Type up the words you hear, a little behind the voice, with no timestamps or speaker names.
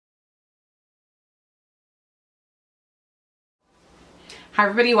Hi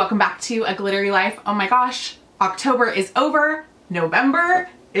everybody, welcome back to A Glittery Life. Oh my gosh, October is over, November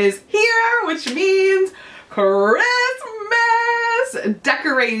is here, which means Christmas,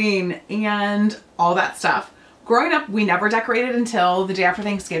 decorating, and all that stuff. Growing up, we never decorated until the day after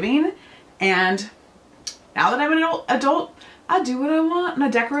Thanksgiving, and now that I'm an adult, I do what I want and I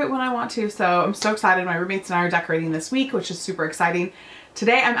decorate when I want to. So I'm so excited. My roommates and I are decorating this week, which is super exciting.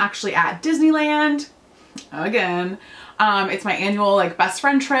 Today I'm actually at Disneyland again. It's my annual best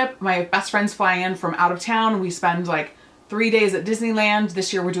friend trip. My best friends fly in from out of town. We spend 3 days at Disneyland.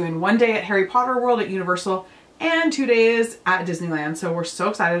 This year we're doing 1 day at Harry Potter World at Universal and 2 days at Disneyland. So we're so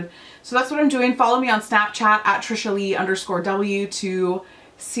excited. So that's what I'm doing. Follow me on Snapchat at TrishaLee_W to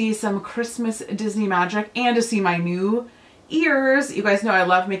see some Christmas Disney magic and to see my new ears. You guys know I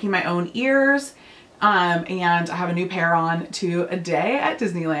love making my own ears. And I have a new pair on today at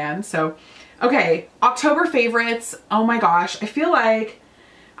Disneyland. So, okay, October favorites. Oh my gosh, I feel like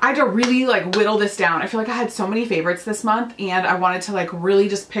I had to really whittle this down. I feel like I had so many favorites this month and I wanted to really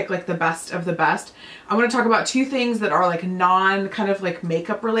just pick the best of the best. I want to talk about two things that are non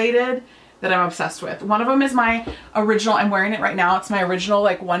makeup related that I'm obsessed with. One of them is my original, I'm wearing it right now. It's my original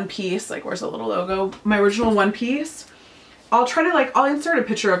one piece, where's the little logo? My original one piece. I'll try to I'll insert a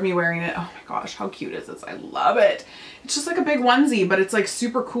picture of me wearing it. Oh my gosh, how cute is this? I love it. It's just a big onesie, but it's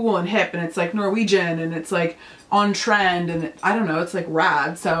super cool and hip, and it's Norwegian, and it's on trend, and I don't know, it's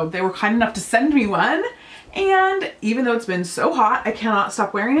rad. So they were kind enough to send me one, and even though it's been so hot, I cannot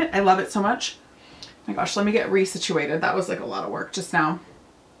stop wearing it. I love it so much. Oh my gosh, let me get resituated. That was a lot of work just now.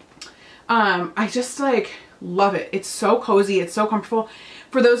 I just love it. It's so cozy. It's so comfortable.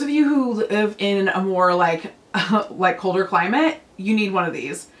 For those of you who live in a more colder climate, you need one of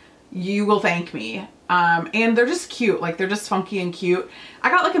these. You will thank me. And they're just cute. They're just funky and cute. I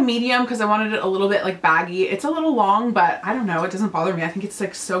got a medium because I wanted it a little bit baggy. It's a little long, but I don't know. It doesn't bother me. I think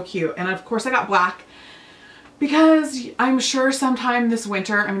it's so cute. And of course I got black because I'm sure sometime this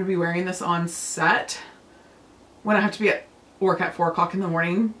winter I'm going to be wearing this on set when I have to be at work at 4 o'clock in the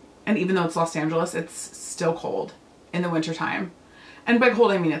morning. And even though it's Los Angeles, it's still cold in the winter time. And by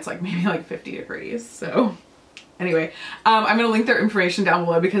cold, I mean it's maybe 50 degrees. So anyway, I'm going to link their information down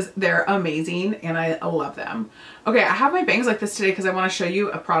below because they're amazing and I love them. Okay, I have my bangs like this today because I want to show you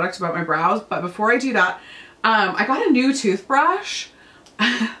a product about my brows. But before I do that, I got a new toothbrush.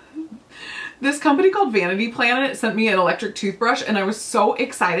 This company called Vanity Planet sent me an electric toothbrush and I was so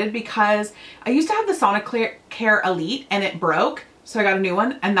excited because I used to have the Sonicare Elite and it broke. So I got a new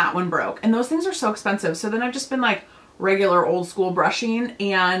one and that one broke. And those things are so expensive. So then I've just been regular old school brushing,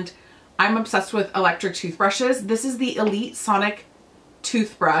 and I'm obsessed with electric toothbrushes. This is the Elite Sonic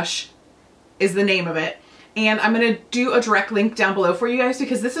toothbrush is the name of it. And I'm going to do a direct link down below for you guys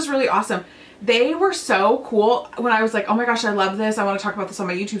because this is really awesome. They were so cool when I was oh my gosh, I love this. I want to talk about this on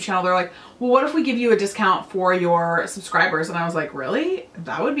my YouTube channel. They're well, what if we give you a discount for your subscribers? And I was really?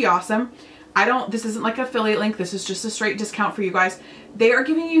 That would be awesome. This isn't an affiliate link. This is just a straight discount for you guys. They are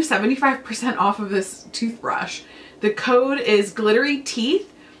giving you 75% off of this toothbrush. The code is glittery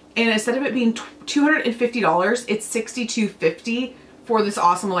teeth, and instead of it being $250, it's $62.50 for this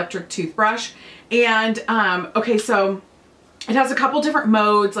awesome electric toothbrush. And okay, so it has a couple different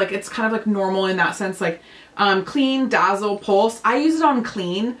modes. It's kind of normal in that sense, clean, dazzle, pulse. I use it on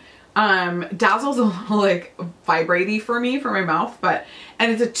clean. Dazzle's a little vibraty for me for my mouth,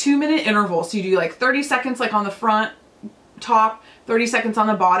 and it's a 2-minute interval. So you do 30 seconds on the front top, 30 seconds on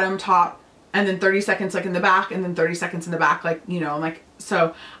the bottom top, and then 30 seconds in the back, and then 30 seconds in the back,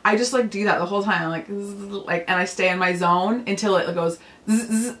 so I just do that the whole time, and I stay in my zone until it goes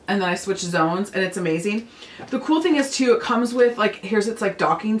zzz, and then I switch zones, and it's amazing. The cool thing is too, it comes with here's its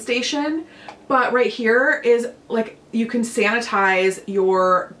docking station, but right here is you can sanitize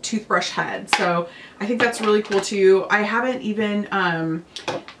your toothbrush head. So I think that's really cool too. I haven't even I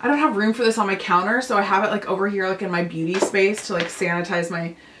don't have room for this on my counter, so I have it over here in my beauty space to sanitize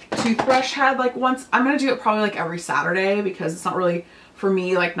my toothbrush head once. I'm gonna do it probably every Saturday because it's not really for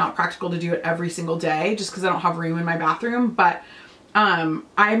me not practical to do it every single day just because I don't have room in my bathroom. But I'm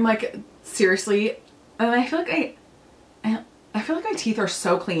seriously, and I feel I feel like my teeth are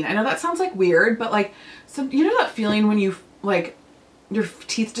so clean. I know that sounds weird, but so you know that feeling when you your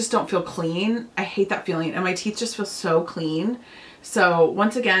teeth just don't feel clean? I hate that feeling, and my teeth just feel so clean. So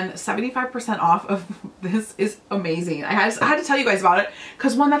once again, 75% off of this is amazing. I had to tell you guys about it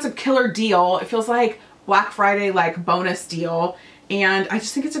because one, that's a killer deal. It feels like Black Friday bonus deal, and I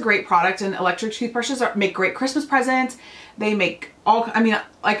just think it's a great product. And electric toothbrushes make great Christmas presents. They make all, I mean,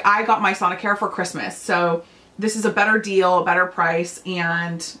 I got my Sonicare for Christmas, so this is a better deal, a better price,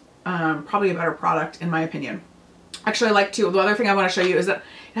 and probably a better product in my opinion. Actually, I like to, the other thing I want to show you is that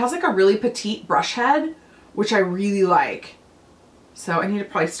it has like a really petite brush head, which I really like. So I need to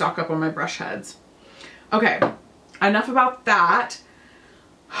probably stock up on my brush heads. Okay, enough about that.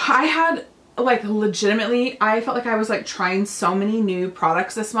 I had like legitimately, I felt like I was like trying so many new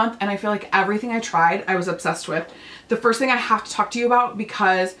products this month, and I feel like everything I tried, I was obsessed with. The first thing I have to talk to you about,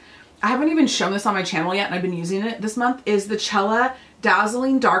 because I haven't even shown this on my channel yet and I've been using it this month, is the Cella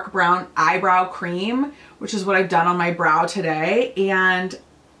Dazzling Dark Brown Eyebrow Cream, which is what I've done on my brow today. And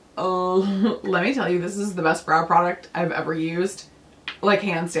let me tell you, this is the best brow product I've ever used, like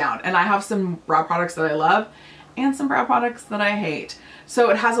hands down. And I have some brow products that I love and some brow products that I hate. So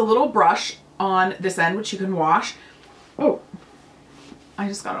it has a little brush on this end, which you can wash. Oh, I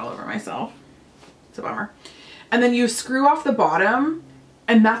just got it all over myself. It's a bummer. And then you screw off the bottom,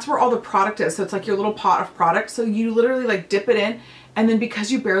 and that's where all the product is. So it's like your little pot of product. So you literally like dip it in, and then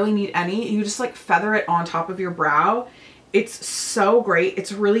because you barely need any, you just like feather it on top of your brow. It's so great.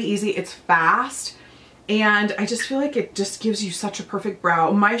 It's really easy. It's fast. And I just feel like it just gives you such a perfect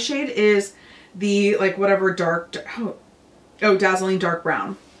brow. My shade is the like whatever dark, Dazzling Dark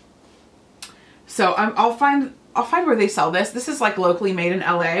Brown. So I'll find where they sell this. This is like locally made in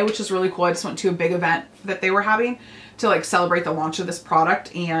LA, which is really cool. I just went to a big event that they were having to like celebrate the launch of this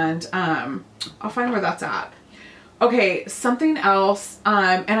product, and I'll find where that's at. Okay, something else,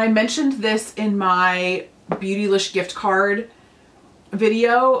 and I mentioned this in my Beautylish gift card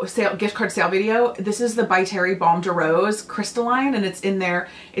video, gift card sale video. This is the By Terry Balm de Rose crystalline, and it's in there.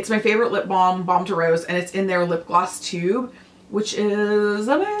 It's my favorite lip balm, Balm de Rose, and it's in their lip gloss tube, which is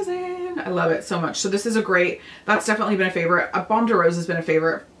amazing. I love it so much. So this is a great, that's definitely been a favorite. Balm de Rose has been a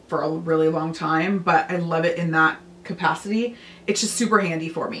favorite for a really long time, but I love it in that capacity. It's just super handy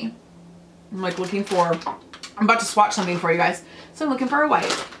for me. I'm like looking for, I'm about to swatch something for you guys. So I'm looking for a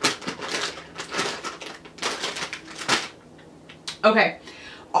white. Okay,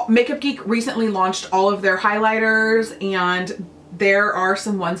 Makeup Geek recently launched all of their highlighters, and there are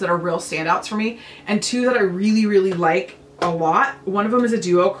some ones that are real standouts for me, and two that I really, really like a lot. One of them is a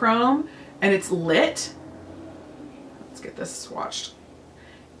duochrome, and it's lit. Let's get this swatched.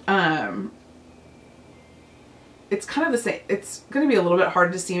 It's kind of the same. It's going to be a little bit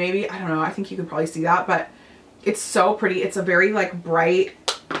hard to see maybe. I don't know. I think you could probably see that, but it's so pretty. It's a very like bright,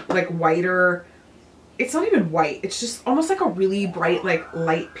 like whiter. It's not even white. It's just almost like a really bright, like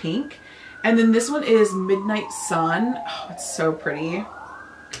light pink. And then this one is Midnight Sun. Oh, it's so pretty.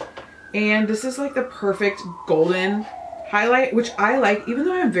 And this is like the perfect golden highlight, which I like, even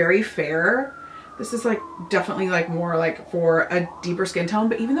though I'm very fair. This is like definitely like more like for a deeper skin tone,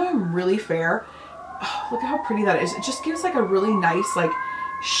 but even though I'm really fair, oh, look at how pretty that is. It just gives like a really nice like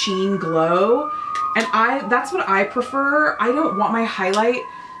sheen glow. And that's what I prefer. I don't want my highlight.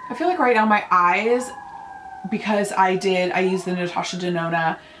 I feel like right now my eyes, because I used the Natasha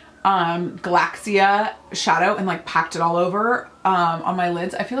Denona Galaxia shadow and like packed it all over on my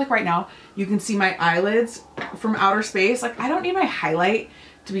lids. I feel like right now you can see my eyelids from outer space. Like I don't need my highlight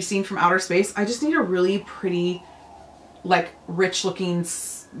to be seen from outer space. I just need a really pretty, like rich looking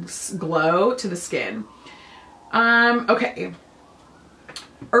glow to the skin. Okay.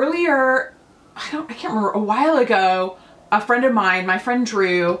 Earlier, I can't remember, a while ago, a friend of mine, my friend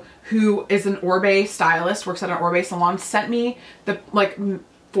Drew, who is an Orbe stylist, works at an Orbe salon, sent me the like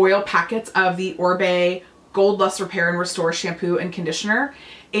foil packets of the Orbe Gold Lust Repair and Restore shampoo and conditioner.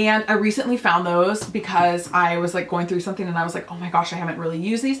 And I recently found those because I was like going through something and I was like, oh my gosh, I haven't really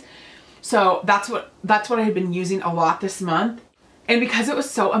used these. So that's what I had been using a lot this month. And because it was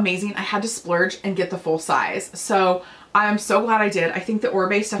so amazing, I had to splurge and get the full size. So I'm so glad I did. I think the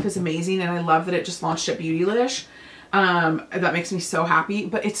Orbe stuff is amazing, and I love that it just launched at Beautylish. That makes me so happy,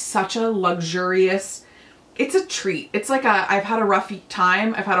 but it's such a luxurious, it's a treat. It's like I've had a rough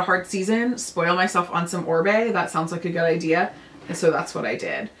time, I've had a hard season, spoil myself on some Orbe. That sounds like a good idea. And so that's what I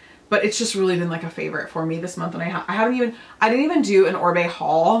did. But it's just really been like a favorite for me this month. And I didn't even do an Orbe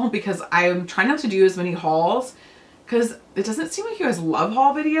haul because I'm trying not to do as many hauls because it doesn't seem like you guys love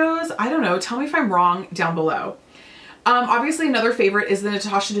haul videos. I don't know. Tell me if I'm wrong down below. Obviously another favorite is the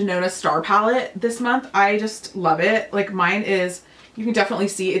Natasha Denona Star Palette this month. I just love it. Like mine is, you can definitely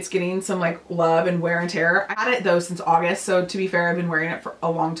see it's getting some like love and wear and tear. I had it though since August, so to be fair, I've been wearing it for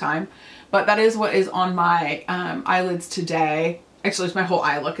a long time. But that is what is on my eyelids today. Actually, my whole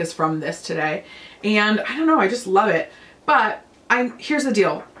eye look is from this today. And I don't know, I just love it. But here's the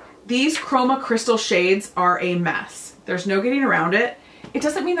deal. These Chroma Crystal shades are a mess. There's no getting around it. It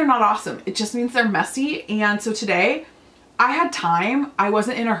doesn't mean they're not awesome. It just means they're messy. And so today I had time. I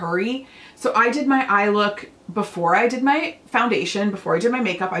wasn't in a hurry. So I did my eye look before I did my foundation, before I did my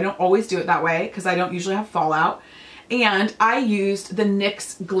makeup. I don't always do it that way because I don't usually have fallout. And I used the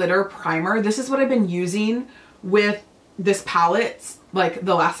NYX glitter primer. This is what I've been using with this palette, like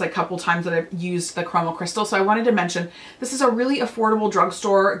the last like couple times that I've used the Chroma Crystal. So I wanted to mention, this is a really affordable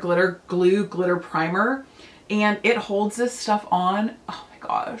drugstore glitter glue glitter primer, and it holds this stuff on. Oh my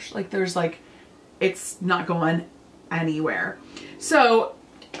gosh, like there's like, it's not going anywhere. So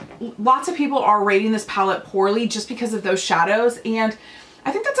lots of people are rating this palette poorly just because of those shadows, and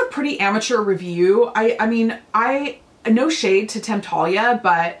I think that's a pretty amateur review. I mean, no shade to Temptalia,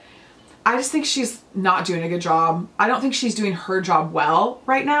 but I just think she's not doing a good job. I don't think she's doing her job well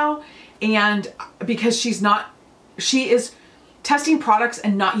right now. And because she is testing products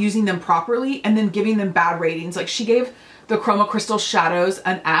and not using them properly and then giving them bad ratings. Like she gave the Chroma Crystal shadows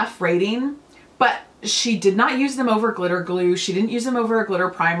an F rating, but she did not use them over glitter glue. She didn't use them over a glitter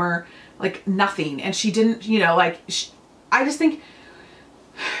primer, like nothing. And she didn't, you know, like, I just think,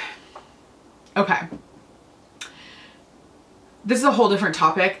 okay. This is a whole different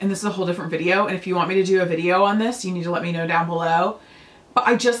topic and this is a whole different video. And if you want me to do a video on this, you need to let me know down below. But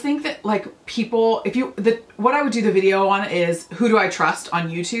I just think that like people, what I would do the video on is who do I trust on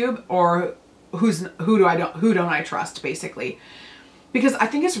YouTube, or who don't I trust basically. Because I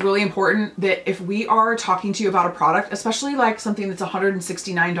think it's really important that if we are talking to you about a product, especially like something that's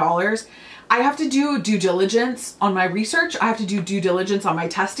 $169, I have to do due diligence on my research. I have to do due diligence on my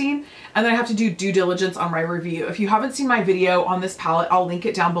testing, and then I have to do due diligence on my review. If you haven't seen my video on this palette, I'll link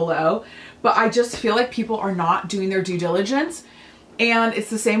it down below. But I just feel like people are not doing their due diligence. And it's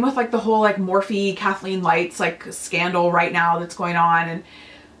the same with like the whole like Morphe, Kathleen Lights like scandal right now that's going on, and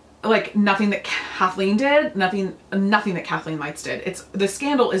like nothing that Kathleen did, nothing that Kathleen Lights did. The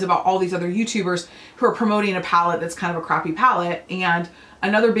scandal is about all these other YouTubers who are promoting a palette that's kind of a crappy palette, and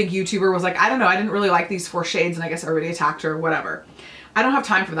another big YouTuber was like, I don't know, I didn't really like these 4 shades, and I guess everybody attacked her, whatever. I don't have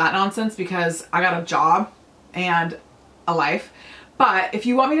time for that nonsense because I got a job and a life. But if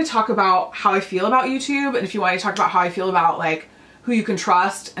you want me to talk about how I feel about YouTube, and if you want me to talk about how I feel about like who you can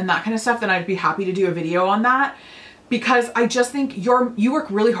trust and that kind of stuff, then I'd be happy to do a video on that. Because I just think you work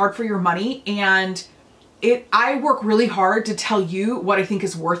really hard for your money, and I work really hard to tell you what I think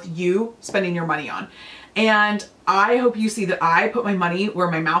is worth you spending your money on. And I hope you see that I put my money where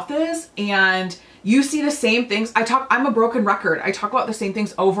my mouth is, and you see the same things. I'm a broken record. I talk about the same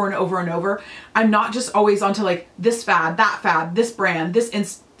things over and over and over. I'm not just always onto like this fad, this brand,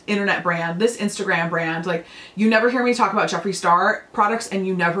 this internet brand, this Instagram brand. Like you never hear me talk about Jeffree Star products, and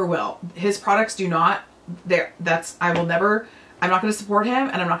you never will. His products do not, I'm not going to support him,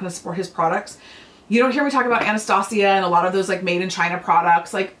 and I'm not going to support his products. You don't hear me talk about Anastasia and a lot of those like made in China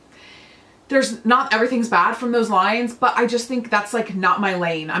products. Like not everything's bad from those lines, but I just think that's like not my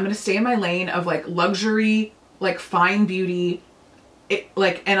lane. I'm going to stay in my lane of like luxury, like fine beauty.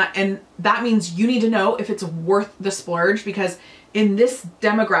 And that means you need to know if it's worth the splurge, because in this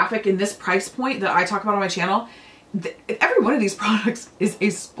demographic, in this price point that I talk about on my channel, every one of these products is a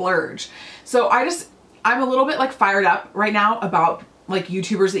splurge. So I'm a little bit like fired up right now about like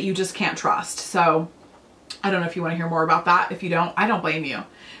YouTubers that you just can't trust. So I don't know if you want to hear more about that. If you don't, I don't blame you,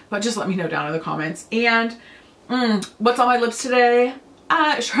 but just let me know down in the comments. And what's on my lips today?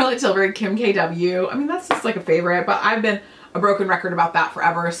 Charlotte Tilbury, Kim KW. I mean, that's just like a favorite, but I've been a broken record about that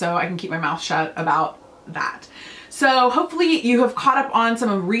forever, so I can keep my mouth shut about that. So hopefully you have caught up on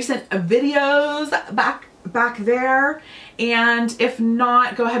some recent videos back there, and if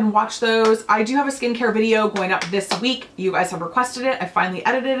not, go ahead and watch those. I do have a skincare video going up this week. You guys have requested it. I finally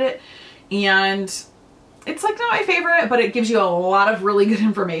edited it, and it's like not my favorite, but it gives you a lot of really good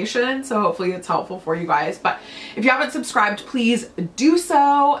information, so hopefully it's helpful for you guys. But if you haven't subscribed, please do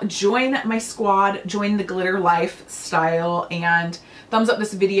so. Join my squad, join the glitter lifestyle, and thumbs up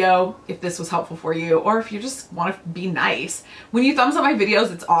this video if this was helpful for you, or if you just want to be nice. When you thumbs up my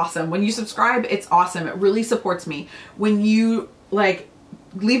videos, it's awesome. When you subscribe, it's awesome. It really supports me. When you like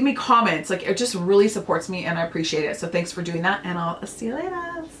leave me comments, like it just really supports me, and I appreciate it. So thanks for doing that, and I'll see you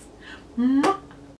later. Mwah.